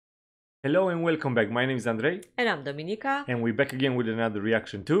Hello and welcome back. My name is Andrei, And I'm Dominika. and we're back again with another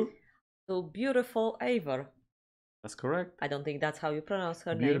reaction to. To beautiful Eivør. That's correct. I don't think that's how you pronounce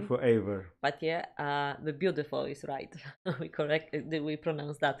her Beautiful name. Eivør. But yeah, the beautiful is right. We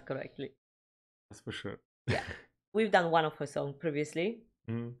pronounce that correctly. That's for sure. Yeah. We've done one of her songs previously,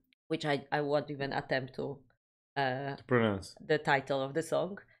 Mhm. which I won't even attempt to Pronounce. the title of the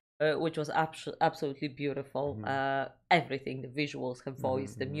song, which was absolutely beautiful. Everything, the visuals, her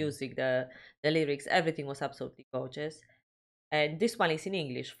voice, the music, the lyrics, everything was absolutely gorgeous. And this one is in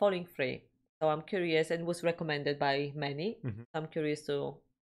English, Falling Free. So I'm curious, and was recommended by many. I'm curious to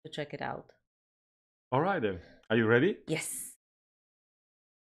check it out. All right then. Are you ready? Yes.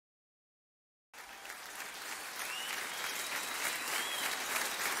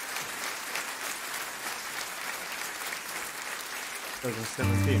 Two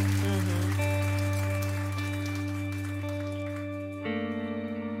 2017.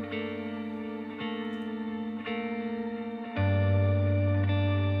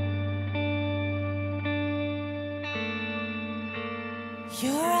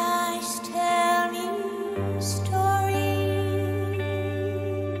 Your eyes tell me stories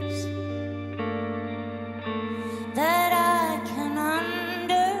that I can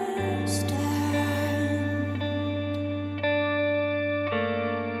understand.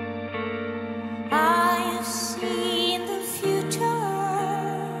 I have seen the future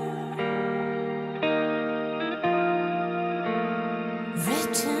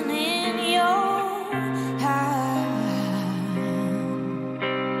written in your hand.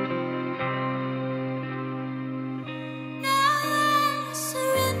 Now I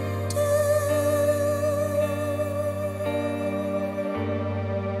surrender.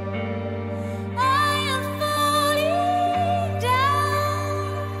 I am falling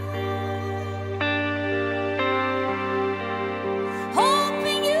down,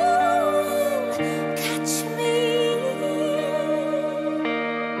 hoping you will catch me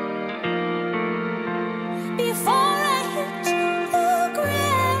before I hit the ground.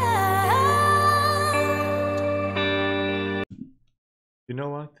 You know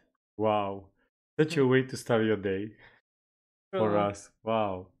what? Wow. Such a way to start your day for True. us.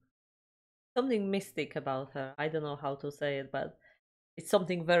 Wow. Something mystic about her. I don't know how to say it, but it's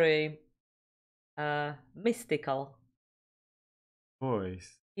something very mystical.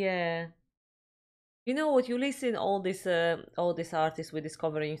 Voice. Yeah. You know what? You listen all these artists we're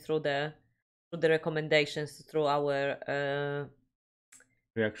discovering through the recommendations through our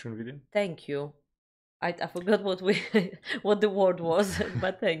Reaction video. thank you. I forgot what we what the word was,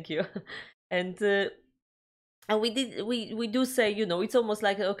 but thank you. And we do say, you know, it's almost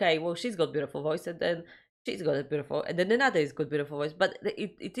like, okay, well, she's got beautiful voice, and then she's got a beautiful, and then another is got beautiful voice, but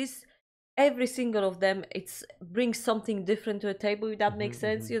it is every single of them, it's brings something different to a table, if that makes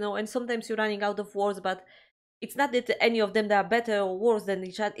sense, you know. And sometimes you're running out of words, but it's not that any of them that are better or worse than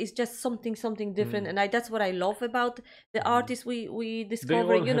each other. It's just something different, and that's what I love about the artists we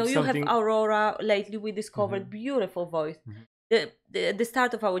discovering. all You know, have you have something- Aurora lately. We discovered beautiful voice. The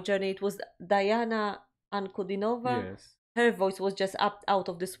start of our journey, it was Diana Ankudinova. Yes. Her voice was just up out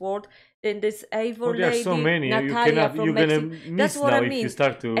of this world. Then this Eivør Oh, there are lady, so many. Natalia from You're gonna Mexico. miss That's what now I if mean. you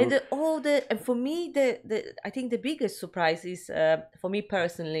start to. And for me, the I think the biggest surprise is for me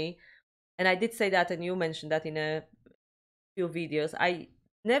personally, and I did say that, and you mentioned that in a few videos. I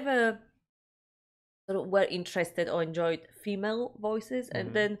never sort of were interested or enjoyed female voices,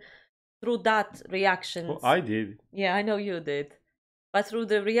 and then through that reactions. Oh, I did. Yeah, I know you did, but through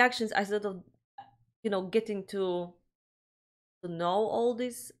the reactions, I sort of, you know, getting to know all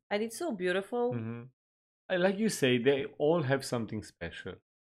this, and it's so beautiful. Like you say, they all have something special.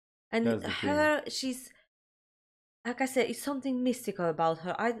 And That's the her, she's, like I said, it's something mystical about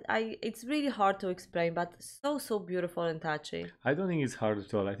her. It's really hard to explain, but so beautiful and touching. I don't think it's hard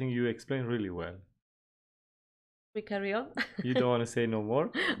at all. I think you explain really well. We carry on. You don't want to say no more?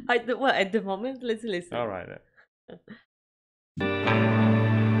 Well, at the moment, let's listen. All right.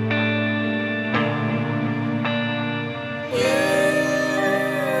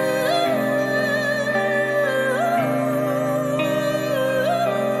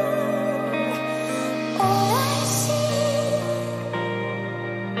 All I see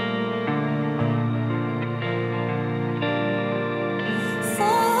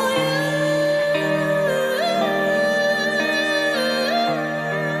for you,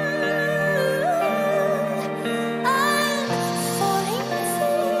 I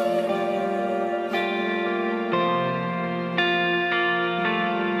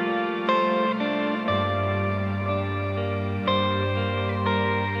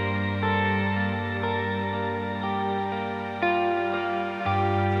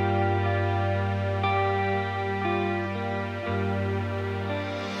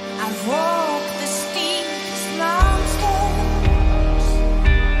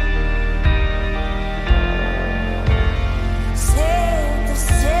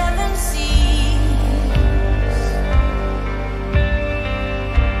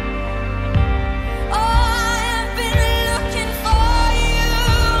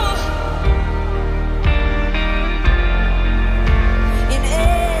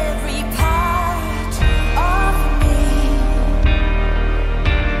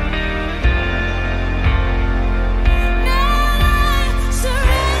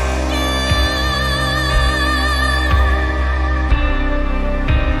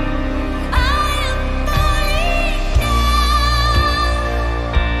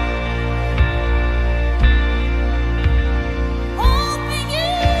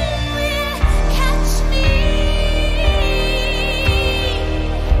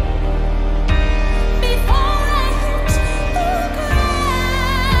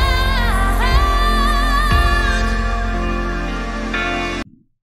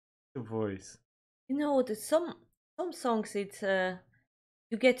what? Some songs, it's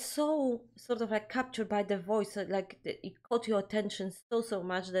you get so sort of like captured by the voice, like it caught your attention so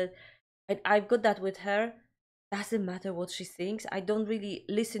much that, and I've got that with her. Doesn't matter what she sings. I don't really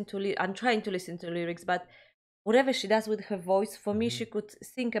listen to. I'm trying to listen to lyrics, but whatever she does with her voice, for me, she could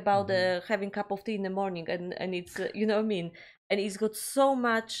think about having a cup of tea in the morning, and it's you know what I mean. And it's got so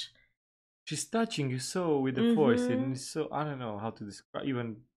much. She's touching you so with the voice, and it's so, I don't know how to describe.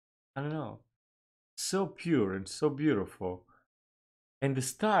 Even, I don't know, so pure and so beautiful, and the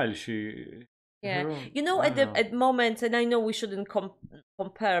style she. Yeah, her own, you know, I at don't know. at moments, and I know we shouldn't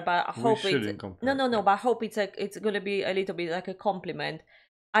compare, but I We hope shouldn't it's compare, no, yeah. but I hope it's gonna be a little bit like a compliment.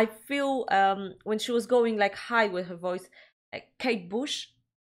 I feel when she was going like high with her voice, Kate Bush,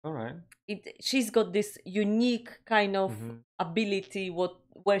 All right. she's got this unique kind of ability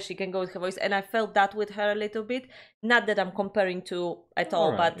where she can go with her voice, and I felt that with her a little bit. Not that I'm comparing to at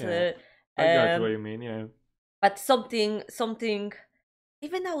all, All right, but yeah. I got what you mean, yeah. but something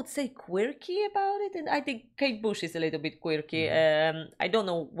even I would say quirky about it, and I think Kate Bush is a little bit quirky. I don't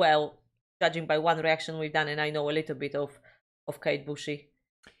know, well, judging by one reaction we've done, and I know a little bit of Kate Bushy.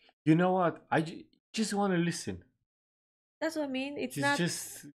 You know what? Just want to listen. That's what I mean. It's not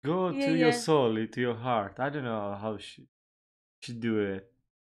Just go Yeah, to your yeah. soul, to your heart. I don't know how she do it.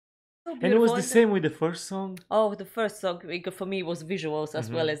 so And it was beautiful, the isn't same with the first song. Oh, the first song for me was visuals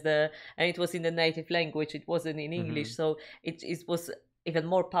as well as and it was in the native language. It wasn't in English, so it was even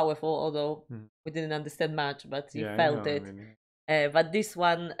more powerful. Although we didn't understand much, but you Yeah, I felt know, I it. mean, But this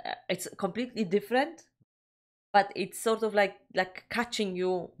one, it's completely different. But it's sort of like catching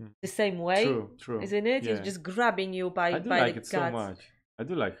you the same way, True. isn't it? Yeah. It's just grabbing you by I do by like the it so guts. much. I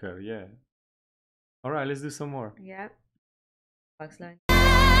do like her, yeah. All right, let's do some more. Yeah. Bugs line.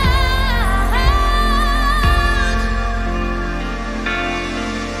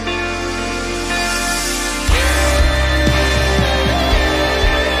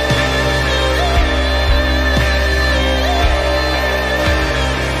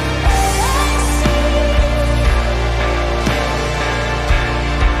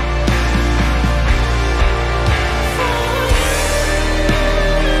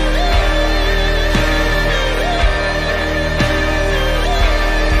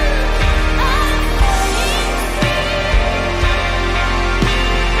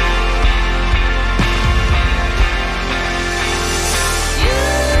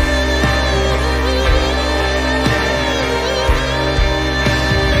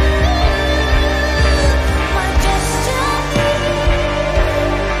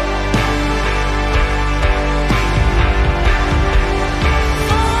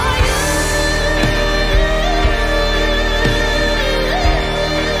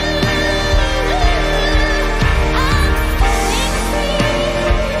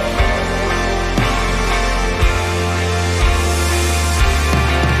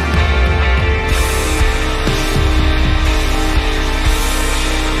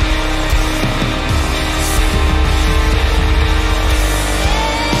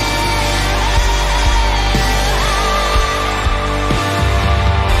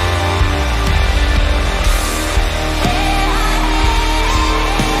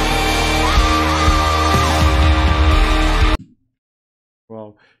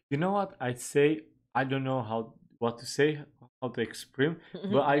 Well, you know what? I'd say I don't know what to say, how to explain,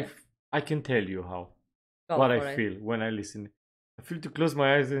 but I can tell you how. Go What for I it. feel when I listen. I feel to close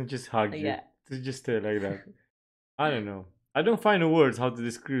my eyes and just hug you. Yeah. To just like that. I don't know. I don't find the words how to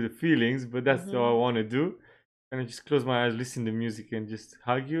describe the feelings, but that's what I want to do. And I just close my eyes, listen to music, and just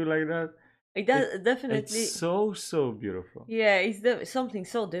hug you like that. It does definitely. It's so beautiful. Yeah, it's something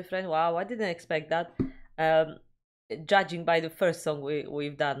so different. Wow, I didn't expect that. Judging by the first song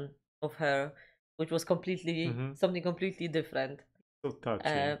we've done of her, which was completely something completely different. So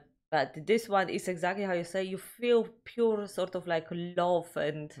touching. But this one is exactly how you say. You feel pure sort of like love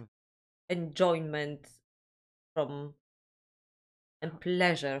and enjoyment from and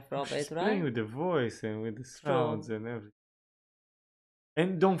pleasure from She's it, playing right? with the voice and with the sounds and everything.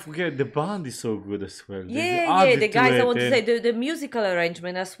 And don't forget the band is so good as well. Yeah. The guys, I want to say the musical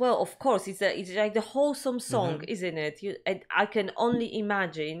arrangement as well. Of course, it's like the wholesome song, isn't it? And I can only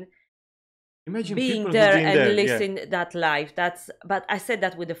imagine being people there being and there, listen that live. But I said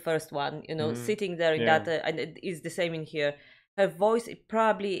that with the first one, sitting there in that, and it is the same in here. Her voice, it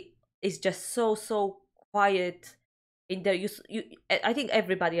probably is just so quiet in there. I think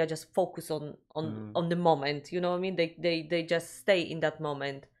everybody are just focused on the moment. You know what I mean? They just stay in that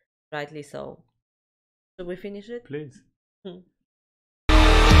moment, rightly so. Should we finish it? Please.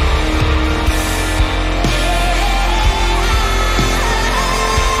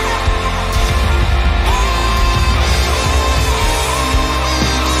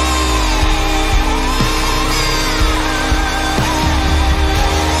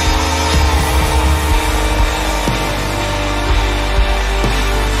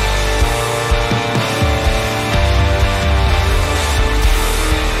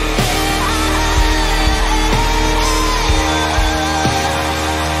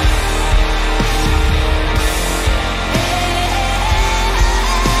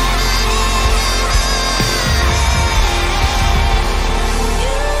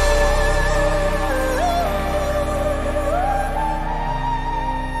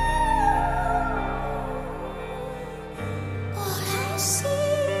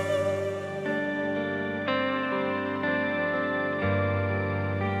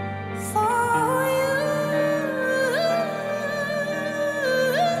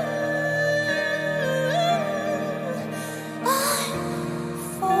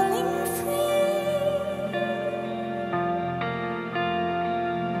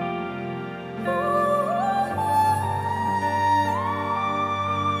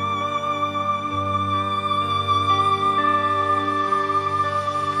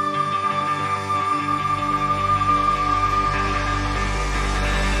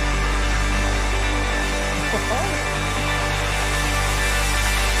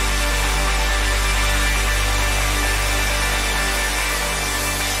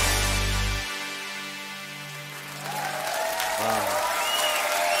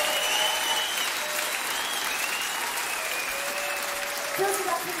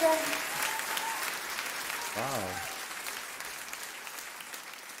 Wow.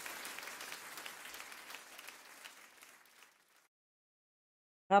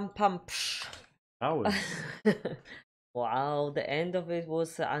 Ram pam psh. That was, Wow, the end of it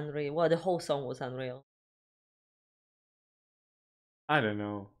was unreal. Well, the whole song was unreal. I don't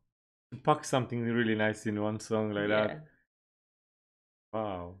know. To pack something really nice in one song like Yeah. that.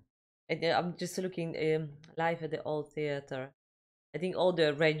 Wow. And I'm just looking live at the old theater. I think all the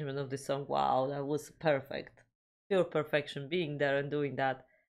arrangement of the song, wow, that was perfect. Pure perfection, being there and doing that.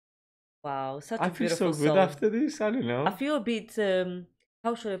 Wow, such I a feel so beautiful good song. after this. I don't I know. feel a bit,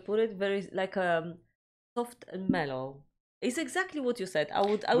 how should I put it? Very like soft and mellow. It's exactly what you said. I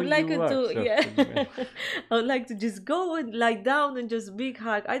would Well, like you it are to, soft yeah. and mellow. I would like to just go and lie down and just big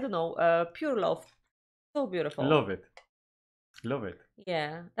hug. I don't know, pure love. So beautiful. Love it. Love it.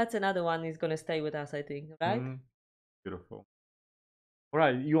 Yeah, that's another one is gonna stay with us, I think, right? Mm, beautiful. All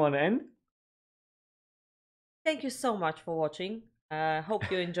right, you want to end? Thank you so much for watching. Hope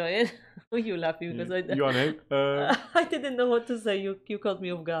you enjoy it. You laughing because You want to end? I didn't know what to say. You caught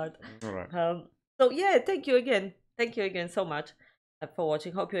me off guard. All right. So yeah, thank you again. Thank you again so much for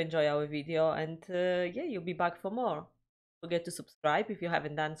watching. Hope you enjoy our video, and yeah, you'll be back for more. Don't forget to subscribe if you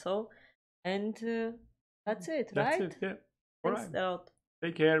haven't done so, and that's it, That's right? it. Yeah. All Thanks right. a lot.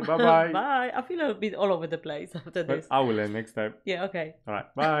 Take care. Bye bye. Bye. I feel a bit all over the place after But this. I will end next time. Yeah. Okay. All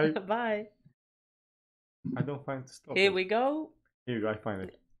right. Bye. Bye. I don't find to stop Here it. we go. Here you go. I find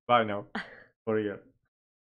it. Bye now. For real.